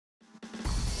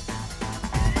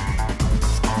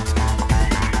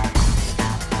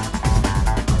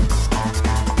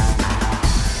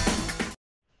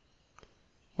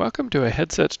Welcome to a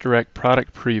Headsets Direct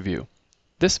product preview.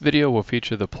 This video will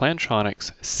feature the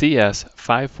Plantronics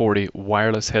CS540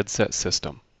 wireless headset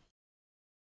system.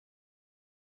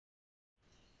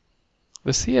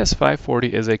 The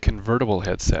CS540 is a convertible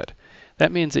headset.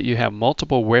 That means that you have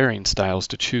multiple wearing styles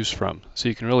to choose from, so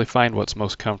you can really find what's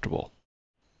most comfortable.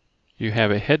 You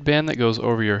have a headband that goes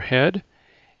over your head,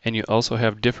 and you also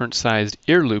have different sized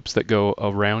ear loops that go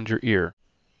around your ear.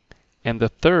 And the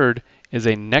third is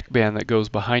a neckband that goes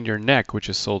behind your neck, which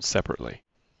is sold separately.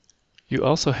 You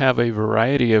also have a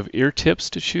variety of ear tips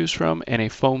to choose from and a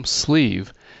foam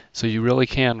sleeve, so you really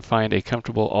can find a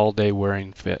comfortable all-day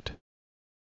wearing fit.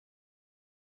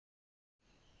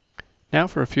 Now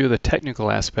for a few of the technical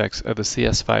aspects of the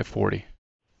CS540.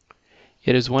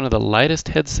 It is one of the lightest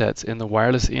headsets in the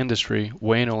wireless industry,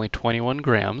 weighing only 21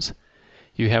 grams.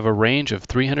 You have a range of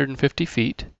 350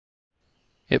 feet.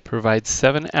 It provides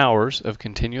 7 hours of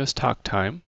continuous talk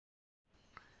time,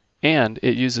 and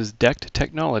it uses DECT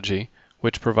technology,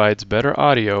 which provides better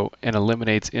audio and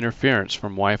eliminates interference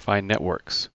from Wi-Fi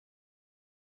networks.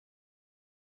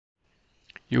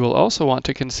 You will also want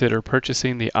to consider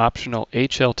purchasing the optional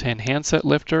HL10 handset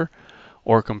lifter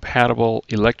or compatible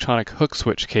electronic hook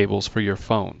switch cables for your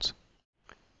phones.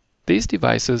 These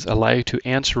devices allow you to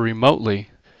answer remotely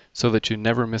so that you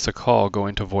never miss a call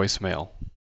going to voicemail.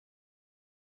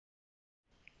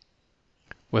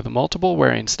 With multiple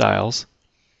wearing styles,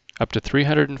 up to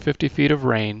 350 feet of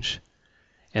range,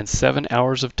 and 7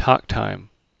 hours of talk time,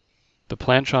 the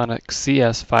Plantronics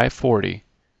CS540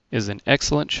 is an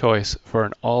excellent choice for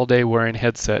an all-day wearing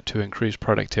headset to increase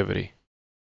productivity.